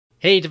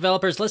Hey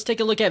developers, let's take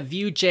a look at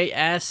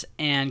Vue.js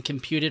and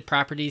computed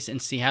properties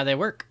and see how they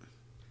work.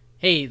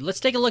 Hey, let's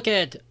take a look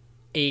at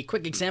a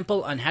quick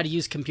example on how to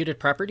use computed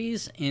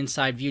properties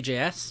inside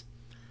Vue.js.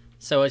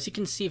 So as you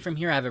can see from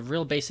here, I have a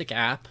real basic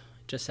app.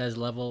 It just has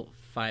level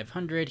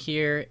 500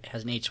 here, it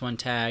has an H1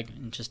 tag,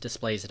 and just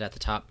displays it at the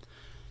top.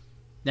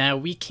 Now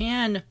we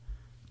can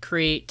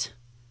create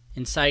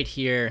inside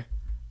here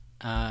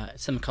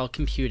something called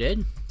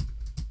computed,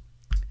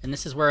 and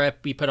this is where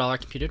we put all our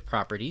computed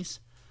properties.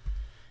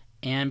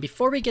 And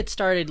before we get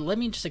started, let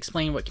me just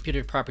explain what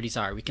computed properties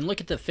are. We can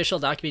look at the official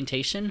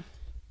documentation.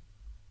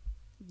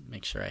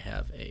 Make sure I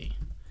have a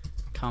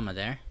comma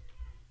there.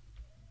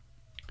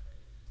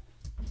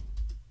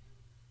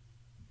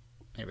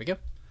 There we go.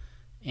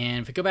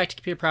 And if we go back to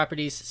computed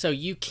properties, so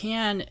you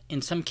can,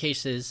 in some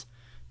cases,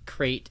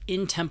 create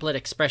in-template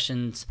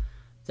expressions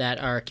that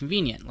are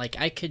convenient. Like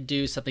I could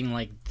do something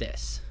like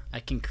this. I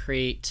can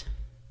create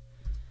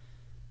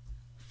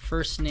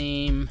first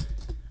name,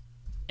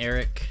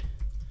 Erik,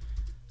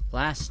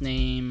 last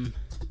name,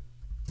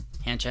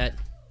 handchat,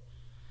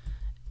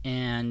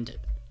 and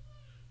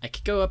I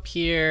could go up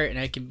here and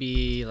I could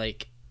be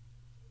like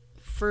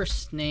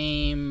first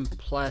name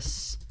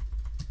plus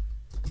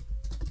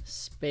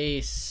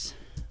space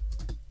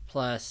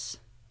plus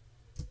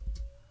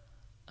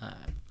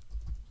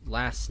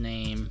last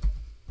name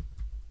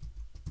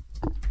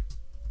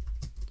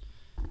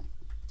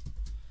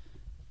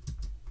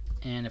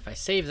and if I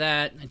save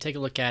that and take a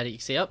look at it, you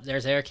can see, oh,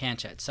 there's Erik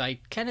handchat. So I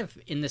kind of,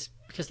 in this,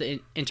 because the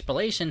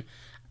interpolation,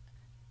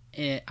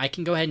 I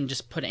can go ahead and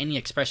just put any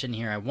expression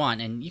here I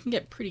want, and you can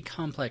get pretty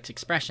complex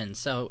expressions.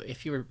 So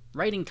if you're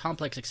writing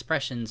complex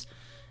expressions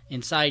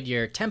inside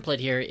your template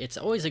here, it's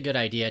always a good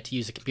idea to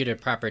use a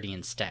computed property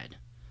instead.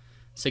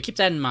 So keep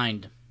that in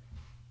mind.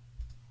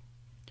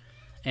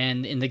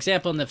 And in the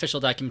example in the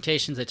official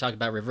documentations, they talk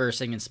about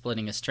reversing and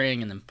splitting a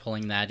string and then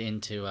pulling that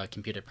into a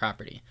computed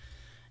property.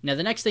 Now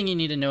the next thing you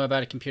need to know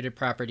about a computed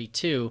property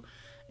too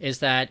is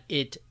that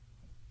it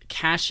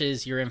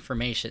caches your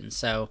information.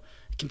 So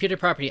a computed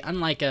property,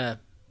 unlike a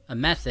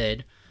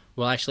method,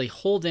 will actually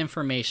hold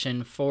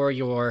information for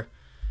your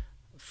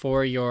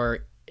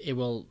it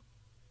will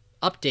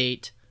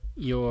update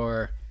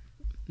your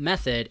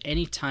method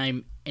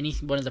anytime any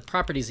one of the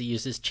properties it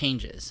uses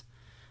changes.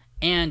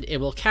 And it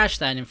will cache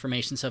that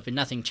information, so if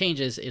nothing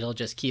changes, it'll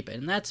just keep it.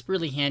 And that's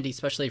really handy,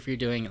 especially if you're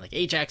doing like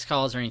AJAX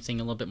calls or anything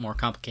a little bit more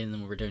complicated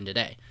than what we're doing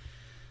today.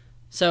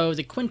 So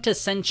the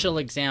quintessential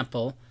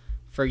example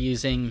for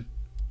using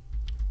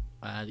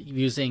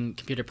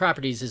computed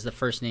properties is the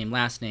first name,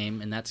 last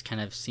name, and that's kind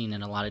of seen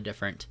in a lot of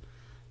different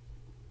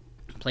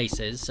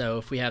places. So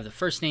if we have the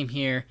first name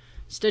here,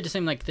 instead of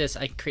something like this,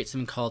 I can create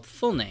something called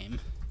full name.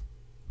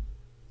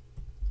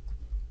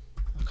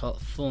 I'll call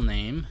it full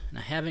name, and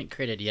I haven't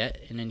created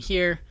yet. And in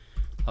here,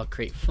 I'll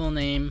create full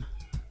name.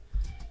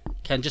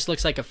 Kind of just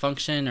looks like a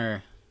function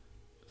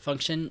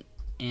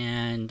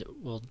and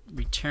we'll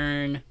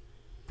return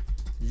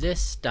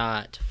this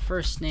dot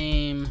first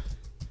name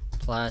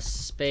plus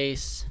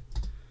space,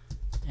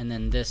 and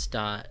then this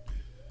dot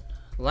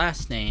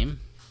last name.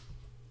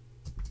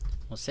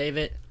 We'll save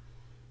it,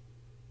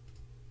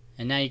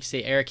 and now you can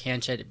see Erik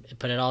handchat, it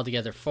put it all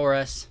together for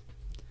us.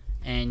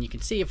 And you can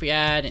see if we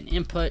add an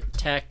input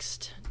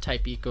text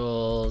type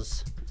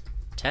equals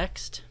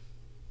text,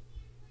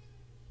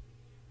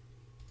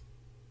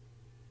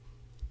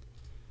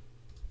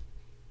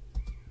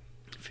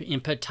 if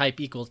input type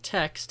equal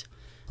text,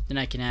 then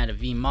I can add a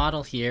V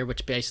model here,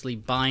 which basically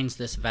binds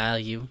this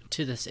value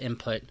to this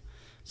input.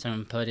 So I'm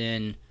going to put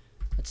in,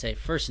 let's say,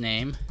 first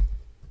name,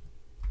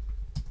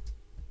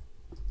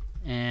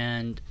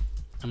 and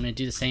I'm going to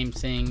do the same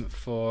thing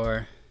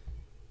for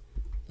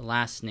the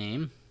last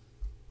name.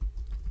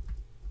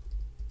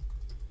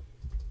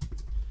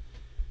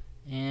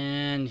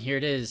 And here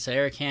it is, so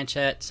Erik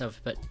handchat. So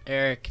if I put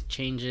Erik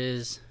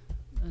changes,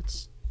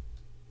 let's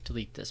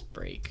delete this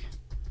break.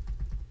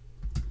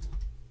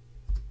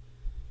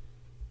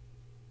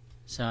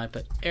 So I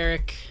put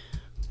Erik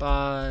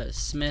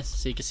Smith,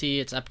 so you can see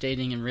it's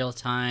updating in real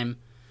time.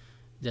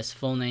 This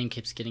full name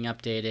keeps getting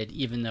updated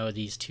even though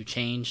these two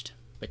changed,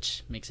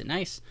 which makes it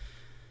nice.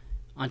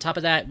 On top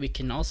of that, we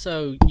can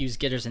also use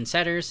getters and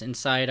setters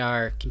inside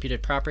our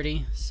computed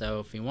property. So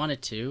if we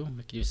wanted to,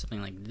 we could do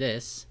something like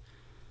this.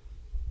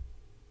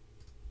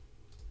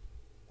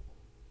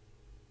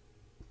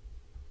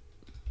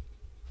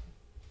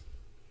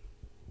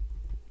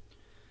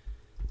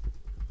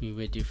 We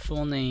would do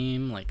full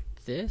name like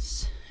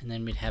this, and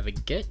then we'd have a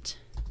get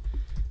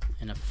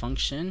and a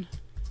function,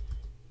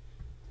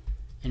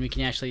 and we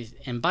can actually,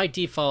 and by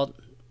default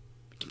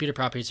computer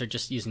properties are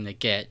just using the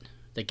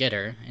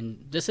getter,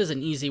 and this is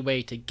an easy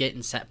way to get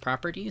and set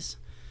properties.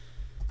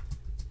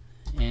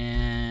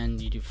 And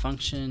you do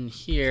function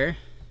here,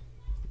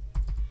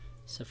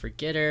 so for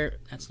getter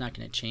that's not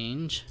going to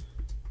change,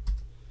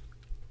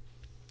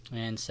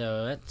 and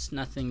so that's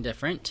nothing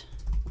different.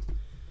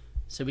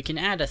 So we can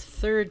add a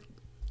third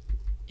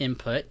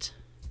input,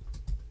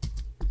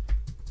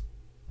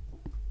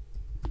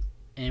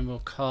 and we'll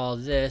call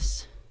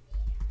this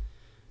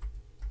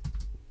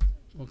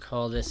we'll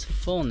call this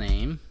full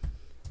name,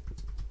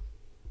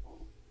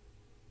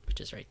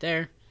 which is right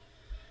there.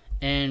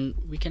 And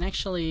we can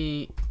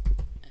actually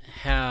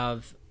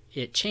have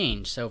it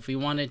change. So if we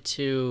wanted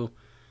to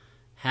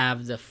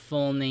have the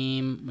full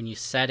name when you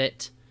set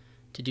it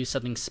to do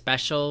something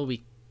special,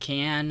 we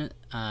can.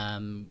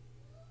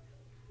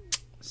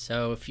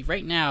 So if you,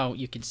 right now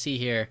you can see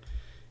here,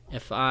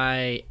 if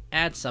I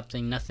add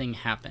something, nothing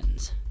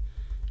happens.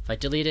 If I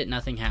delete it,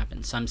 nothing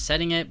happens. So I'm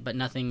setting it, but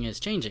nothing is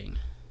changing.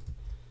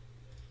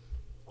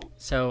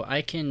 So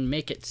I can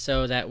make it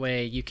so that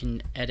way you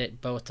can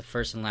edit both the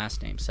first and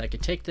last name. So I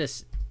could take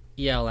this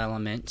EL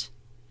element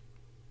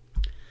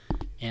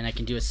and I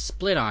can do a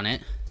split on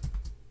it,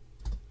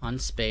 on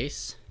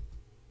space,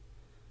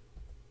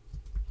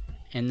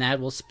 and that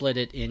will split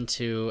it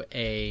into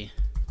a,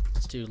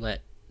 let's do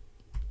let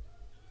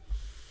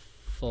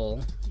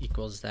full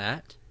equals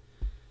that.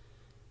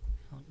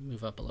 I'll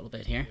move up a little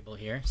bit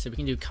here. So we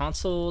can do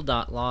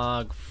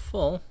console.log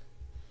full,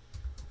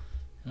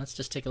 and let's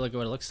just take a look at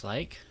what it looks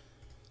like.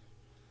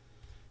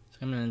 So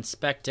I'm going to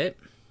inspect it,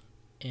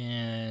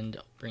 and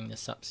I'll bring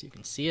this up so you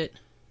can see it.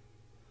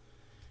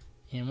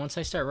 And once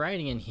I start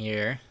writing in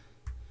here,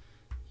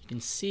 you can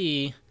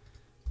see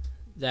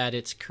that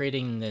it's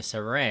creating this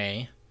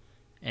array,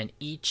 and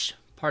each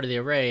part of the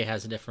array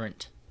has a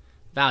different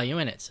value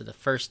in it. So the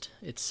first,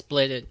 it's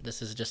split it.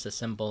 This is just a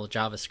simple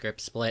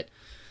JavaScript split.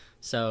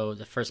 So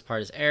the first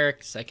part is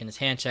Erik, second is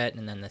Hanchet,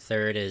 and then the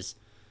third is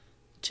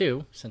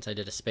 2, since I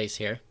did a space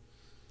here.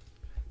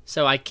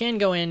 So I can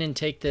go in and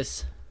take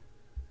this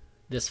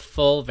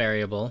full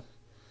variable,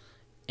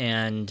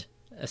 and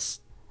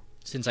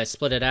since I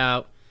split it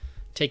out,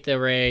 take the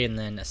array and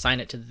then assign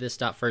it to this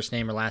dot first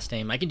name or last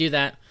name. I can do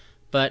that,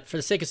 but for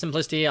the sake of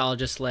simplicity, I'll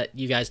just let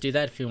you guys do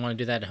that. If you want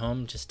to do that at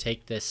home, just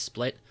take this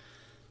split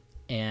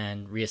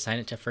and reassign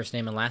it to first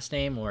name and last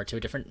name, or to a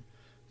different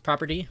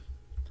property,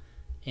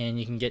 and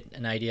you can get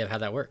an idea of how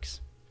that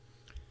works.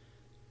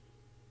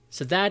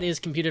 So that is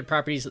computed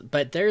properties,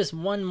 but there's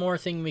one more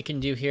thing we can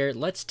do here.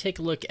 Let's take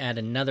a look at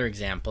another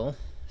example.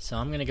 So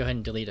I'm going to go ahead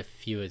and delete a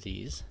few of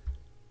these.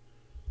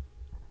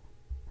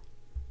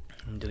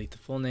 I'm going to delete the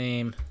full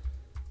name.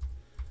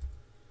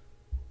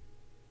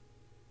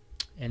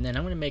 And then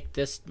I'm going to make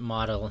this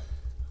model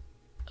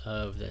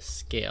of the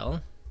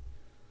scale,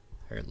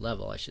 or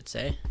level I should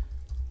say.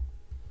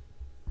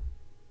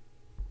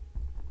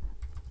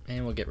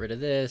 And we'll get rid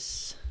of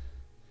this.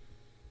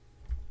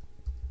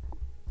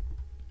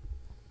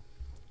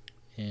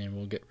 And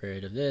we'll get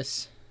rid of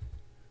this.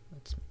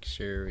 Let's make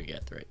sure we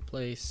got the right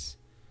place.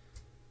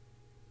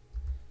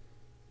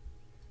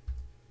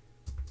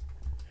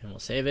 And we'll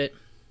save it.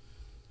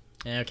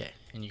 Okay,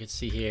 and you can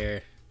see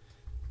here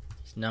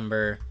this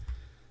number,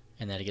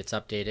 and that it gets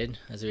updated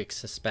as we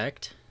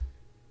expect.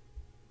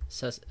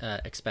 So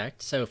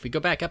if we go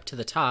back up to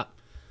the top,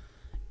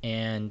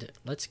 and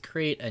let's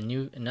create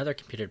another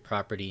computed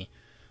property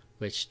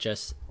which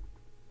just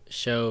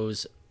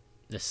shows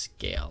the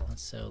scale.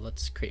 So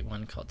let's create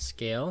one called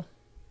scale,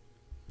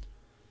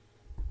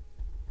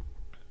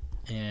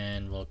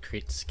 and we'll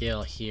create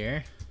scale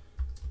here.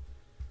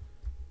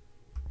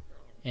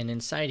 And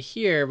inside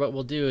here, what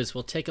we'll do is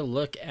we'll take a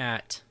look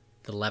at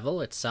the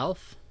level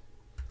itself.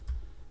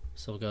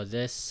 So we'll go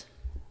this,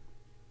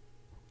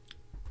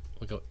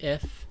 we'll go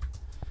if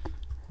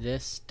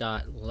this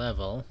dot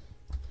level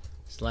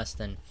is less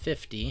than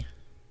 50,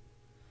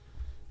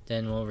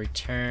 then we'll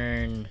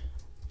return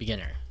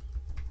beginner.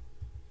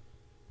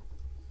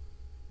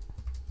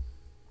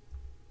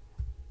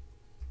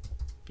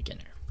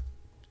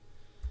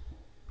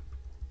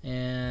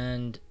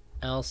 And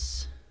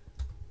else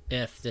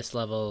if this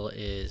level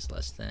is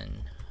less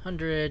than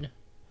 100,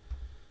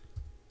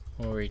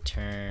 we'll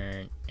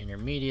return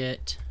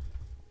intermediate.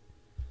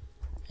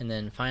 And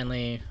then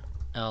finally,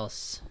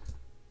 else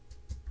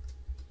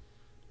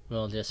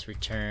we'll just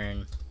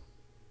return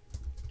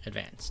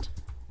advanced.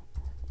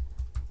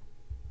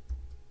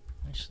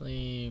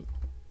 Actually,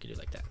 we could do it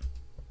like that.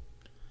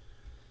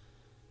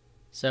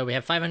 So we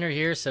have 500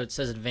 here, so it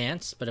says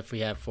advanced, but if we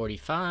have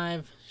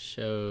 45,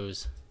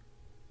 shows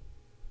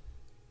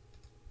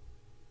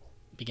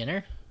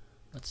beginner.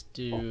 Let's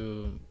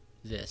do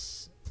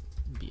this,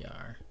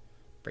 BR,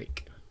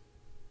 break.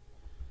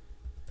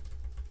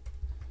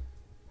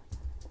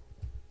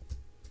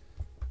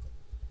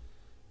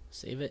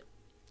 Save it.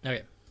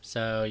 Okay,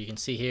 so you can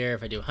see here,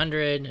 if I do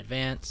 100,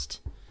 advanced,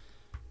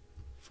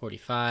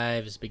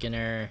 45 is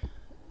beginner,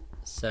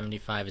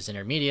 75 is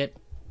intermediate.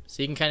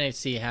 So you can kind of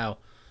see how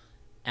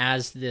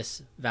as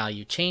this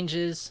value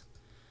changes,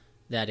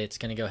 that it's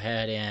going to go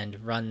ahead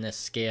and run this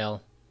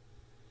scale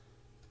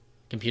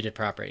computed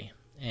property.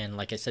 And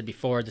like I said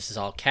before, this is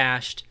all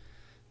cached,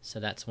 so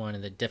that's one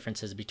of the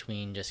differences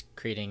between just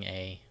creating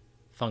a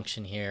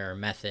function here or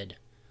method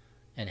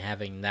and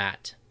having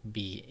that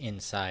be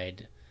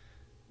inside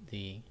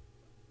the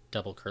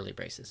double curly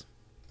braces.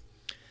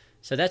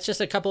 So that's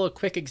just a couple of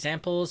quick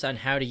examples on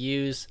how to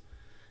use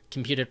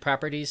computed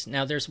properties.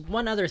 Now there's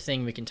one other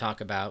thing we can talk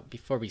about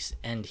before we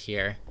end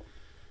here,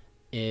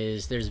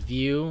 is there's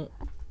Vue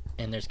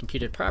and there's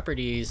computed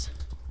properties,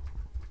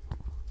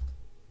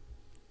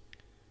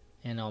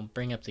 And I'll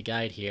bring up the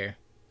guide here.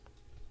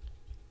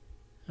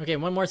 Okay,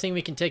 one more thing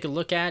we can take a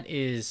look at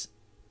is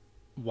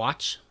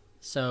watch.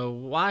 So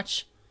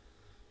watch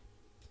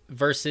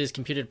versus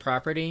computed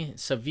property.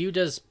 So Vue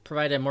does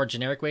provide a more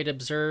generic way to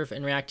observe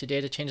and react to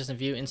data changes in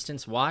Vue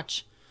instance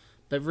watch.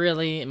 But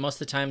really, most of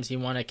the times you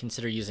want to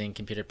consider using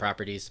computed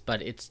properties.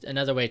 But it's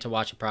another way to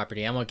watch a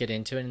property. I won't get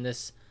into it in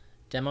this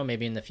demo,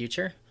 maybe in the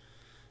future.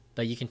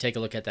 But you can take a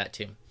look at that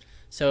too.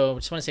 So I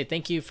just want to say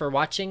thank you for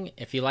watching.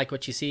 If you like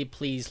what you see,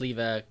 please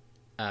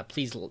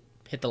please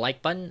hit the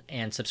like button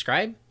and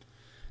subscribe.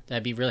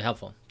 That'd be really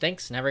helpful.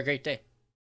 Thanks, and have a great day.